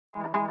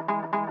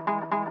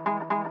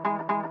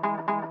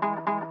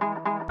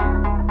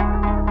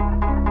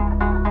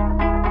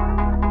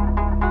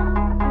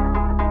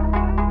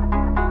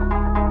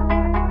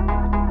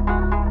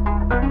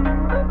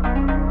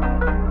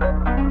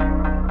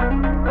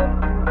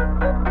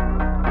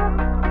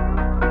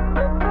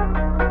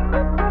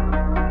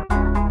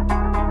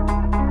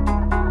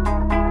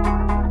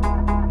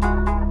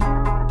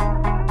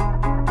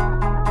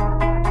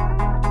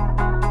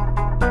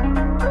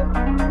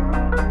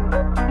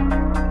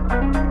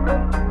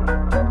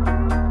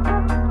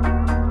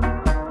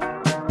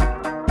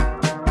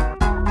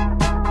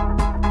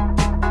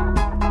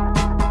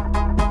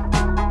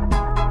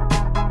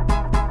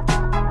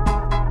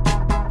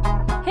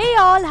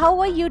How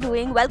are you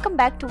doing? Welcome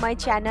back to my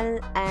channel,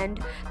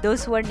 and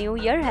those who are new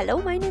here, hello,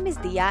 my name is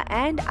Diya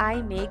and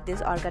I make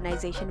these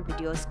organization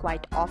videos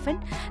quite often.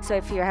 So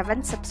if you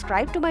haven't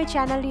subscribed to my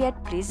channel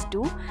yet, please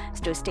do.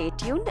 So stay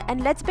tuned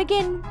and let's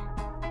begin.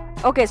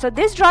 Okay, so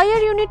this dryer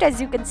unit, as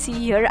you can see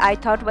here, I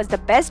thought was the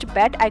best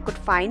bet I could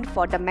find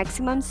for the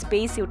maximum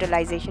space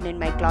utilization in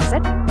my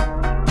closet.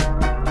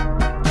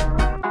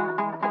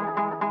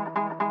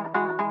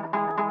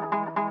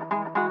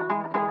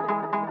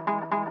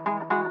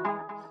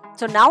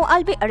 So now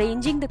I'll be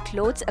arranging the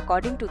clothes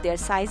according to their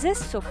sizes.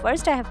 So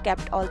first I have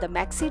kept all the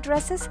maxi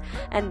dresses,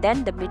 and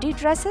then the midi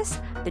dresses,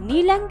 the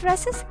knee length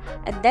dresses,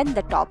 and then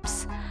the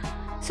tops.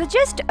 So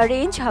just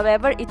arrange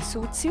however it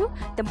suits you.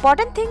 The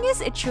important thing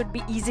is it should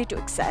be easy to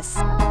access.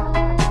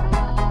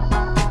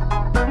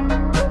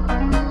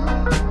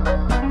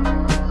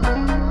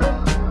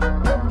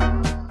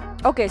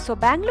 Okay, so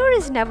Bangalore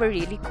is never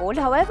really cold.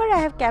 However, I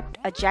have kept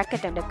a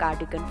jacket and a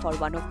cardigan for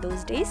one of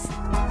those days.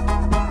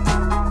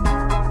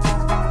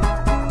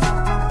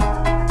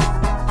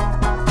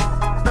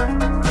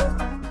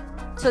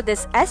 So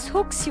this S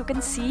hooks you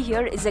can see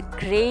here is a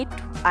great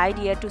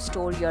idea to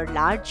store your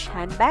large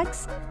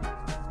handbags.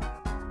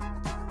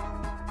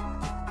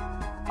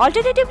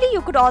 Alternatively, you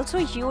could also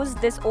use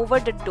this over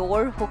the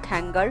door hook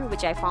hanger,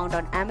 which I found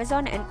on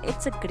Amazon, and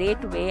it's a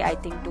great way, I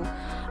think, to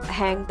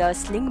hang the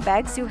sling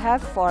bags you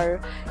have for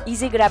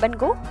easy grab and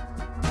go.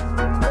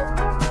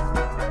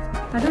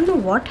 I don't know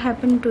what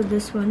happened to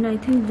this one. I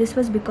think this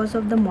was because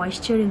of the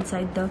moisture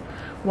inside the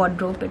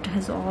wardrobe.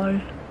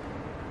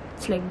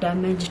 It's like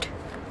damaged.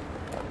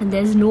 And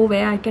there's no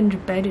way I can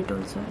repair it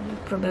also. I'll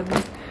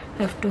probably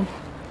have to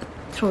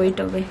throw it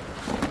away.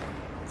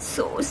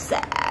 So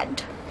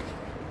sad.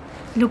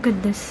 Look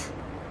at this.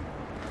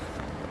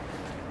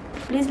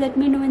 Please let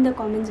me know in the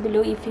comments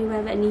below if you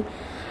have any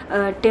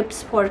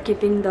tips for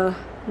keeping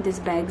these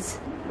bags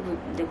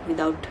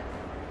without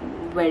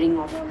wearing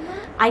off.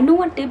 I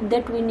know a tip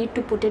that we need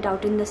to put it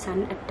out in the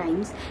sun at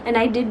times, and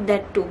I did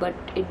that too, but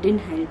it didn't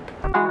help.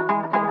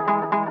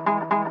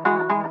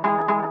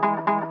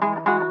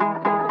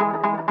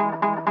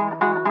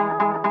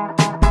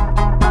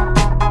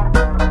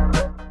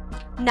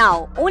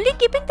 Now, only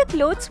keeping the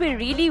clothes we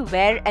really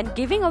wear and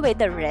giving away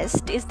the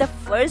rest is the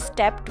first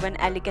step to an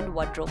elegant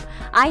wardrobe.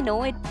 I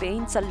know it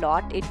pains a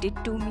lot, it did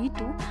to me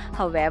too.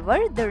 However,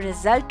 the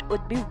result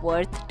would be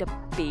worth the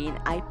pain,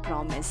 I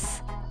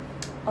promise.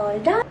 All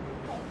done.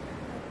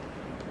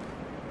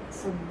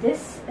 So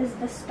this is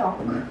the stock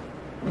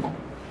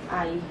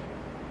I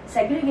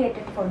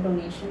segregated for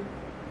donation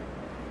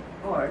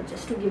or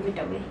just to give it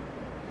away,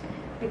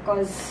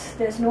 because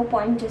there's no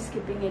point just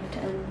keeping it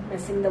and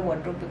messing the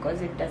wardrobe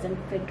because it doesn't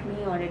fit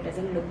me or it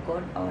doesn't look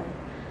good, or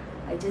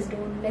I just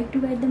don't like to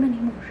wear them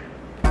anymore.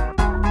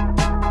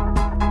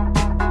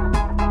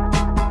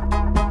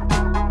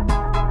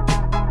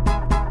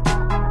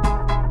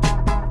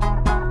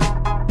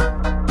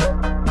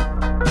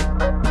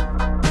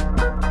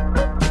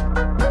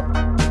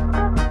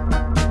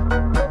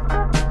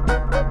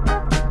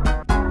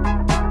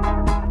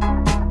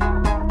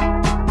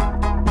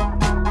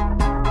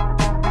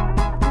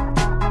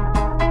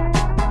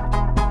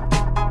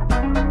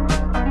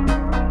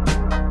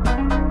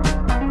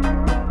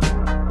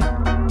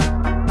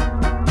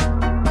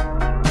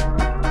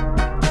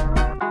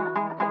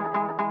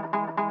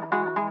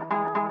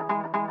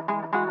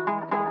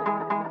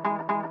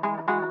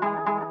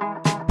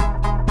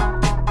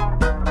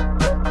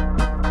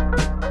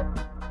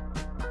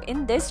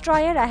 In this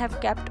dryer, I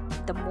have kept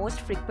the most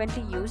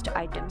frequently used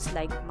items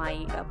like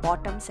my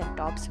bottoms and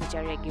tops, which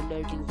I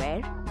regularly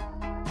wear.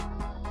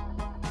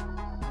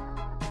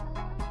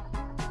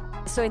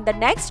 So in the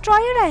next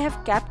dryer, I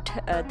have kept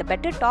the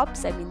better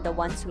tops, I mean the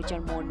ones which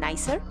are more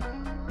nicer.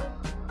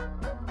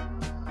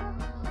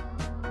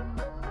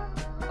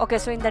 Okay,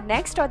 so in the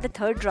next or the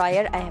third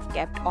dryer, I have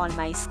kept all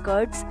my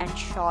skirts and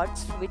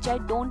shorts, which I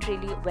don't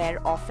really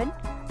wear often.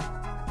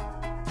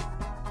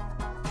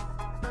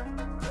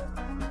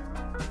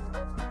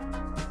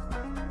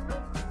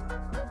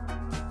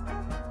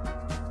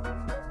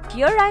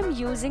 Here I am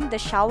using the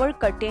shower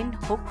curtain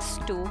hooks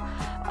to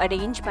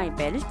arrange my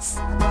belts.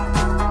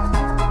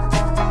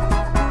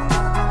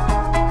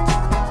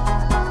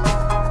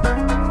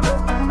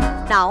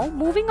 Now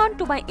moving on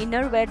to my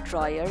innerwear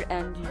drawer,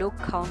 and look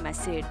how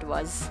messy it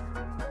was.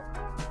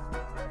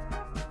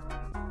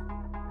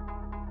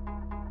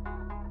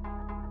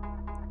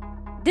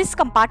 This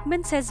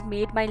compartments has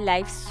made my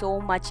life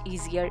so much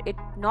easier. It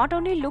not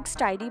only looks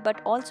tidy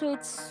but also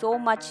it's so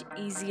much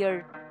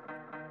easier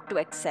to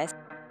access.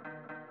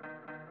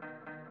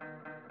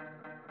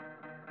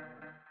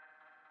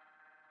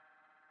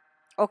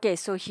 Okay,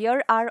 so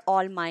here are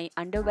all my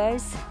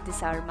underwears.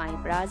 These are my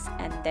bras,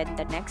 and then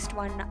the next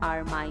one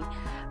are my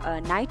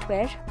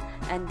nightwear.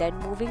 And then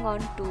moving on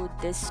to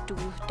this two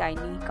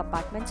tiny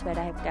compartments where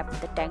I have kept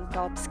the tank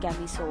tops,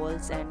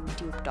 camisoles and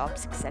tube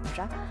tops,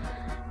 etc.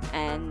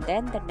 And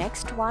then the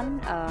next one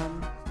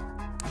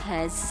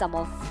has some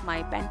of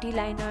my panty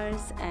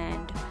liners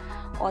and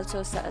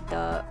also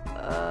the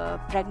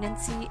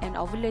pregnancy and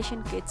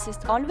ovulation kits.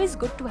 It's always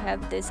good to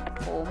have this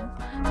at home.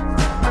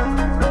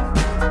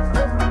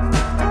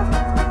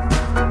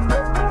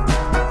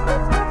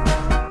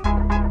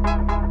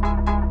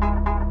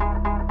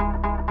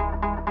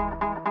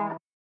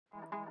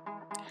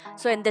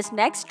 So in this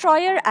next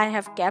drawer, I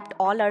have kept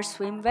all our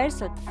swimwear.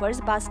 So the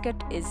first basket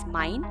is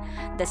mine.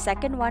 The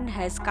second one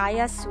has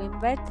Kaya's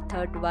swimwear. The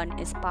third one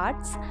is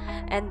SPAR's.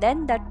 And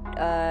then that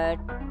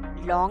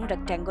long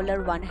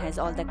rectangular one has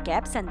all the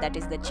caps, and that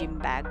is the gym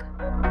bag.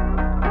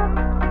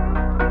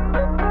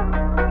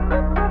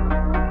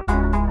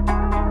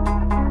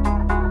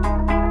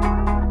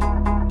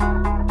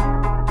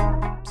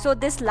 So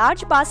this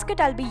large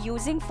basket I'll be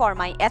using for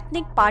my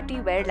ethnic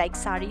party wear like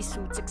sari,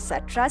 suits,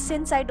 etc.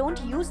 Since I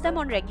don't use them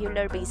on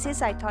regular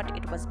basis, I thought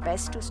it was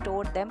best to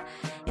store them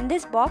in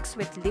this box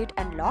with lid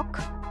and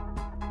lock.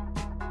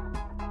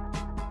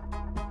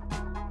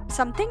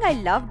 Something I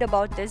loved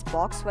about this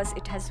box was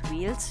it has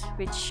wheels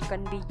which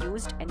can be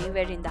used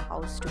anywhere in the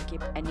house to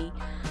keep any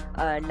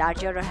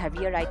larger or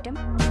heavier item.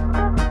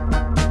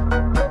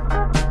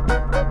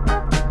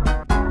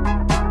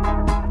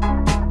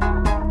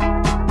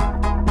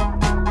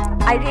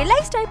 I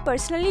realized I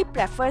personally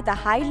prefer the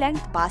high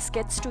length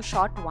baskets to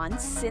short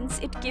ones since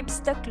it keeps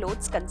the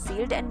clothes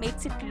concealed and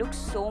makes it look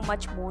so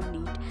much more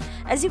neat.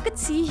 As you can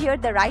see here,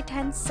 the right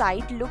hand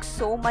side looks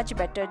so much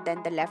better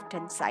than the left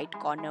hand side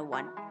corner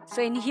one.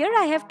 So in here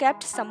I have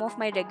kept some of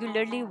my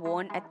regularly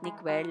worn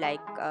ethnic wear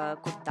like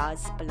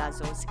kurtas,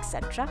 palazzos,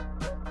 etc.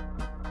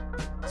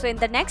 So in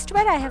the next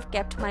wear I have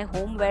kept my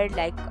home wear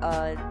like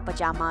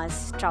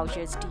pajamas,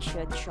 trousers,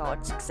 t-shirts,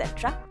 shorts,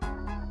 etc.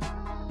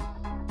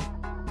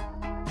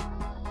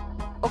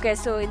 Okay,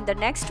 so in the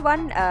next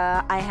one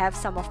I have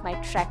some of my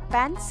track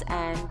pants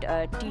and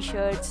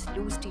t-shirts,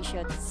 loose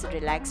t-shirts,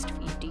 relaxed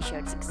fit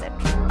t-shirts, etc.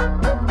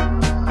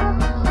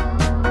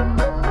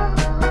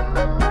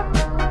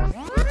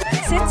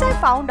 Since I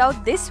found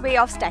out this way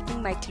of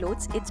stacking my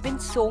clothes, it's been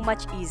so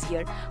much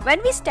easier.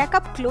 When we stack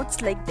up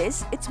clothes like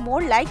this, it's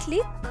more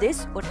likely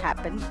this would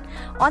happen.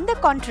 On the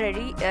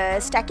contrary,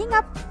 stacking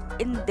up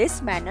in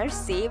this manner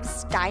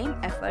saves time,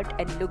 effort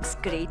and looks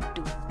great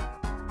too.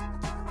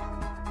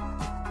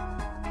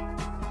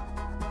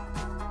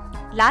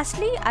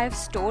 Lastly, I have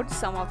stored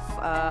some of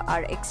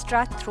our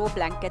extra throw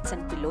blankets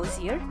and pillows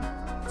here.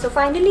 So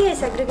finally I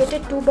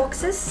segregated two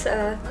boxes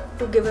to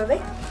give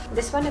away.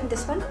 This one and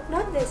this one,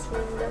 not this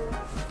one.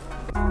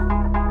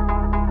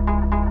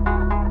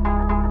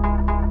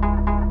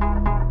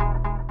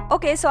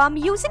 Okay, so I'm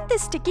using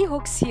these sticky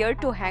hooks here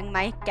to hang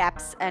my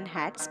caps and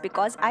hats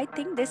because I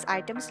think these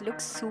items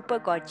look super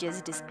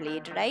gorgeous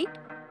displayed, right?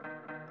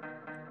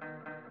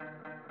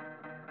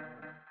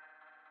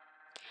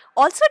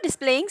 Also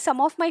displaying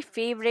some of my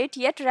favorite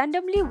yet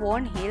randomly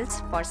worn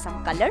heels for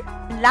some color.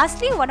 And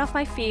lastly, one of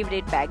my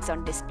favorite bags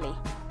on display.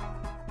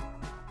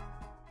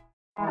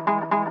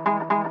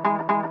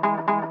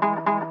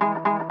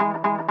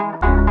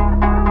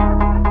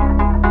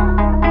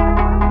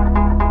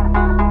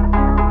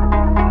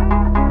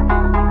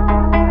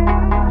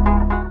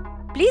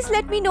 Please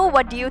let me know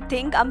what do you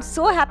think. I'm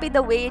so happy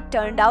the way it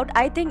turned out.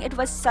 I think it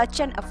was such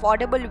an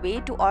affordable way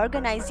to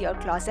organize your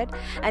closet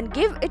and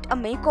give it a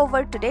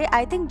makeover today.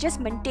 I think just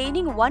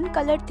maintaining one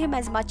color theme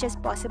as much as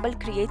possible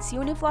creates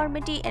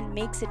uniformity and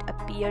makes it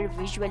appear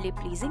visually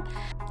pleasing.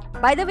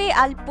 By the way,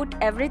 I'll put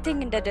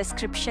everything in the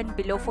description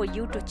below for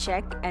you to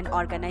check and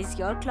organize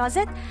your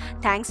closet.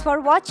 Thanks for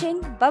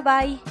watching. Bye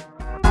bye.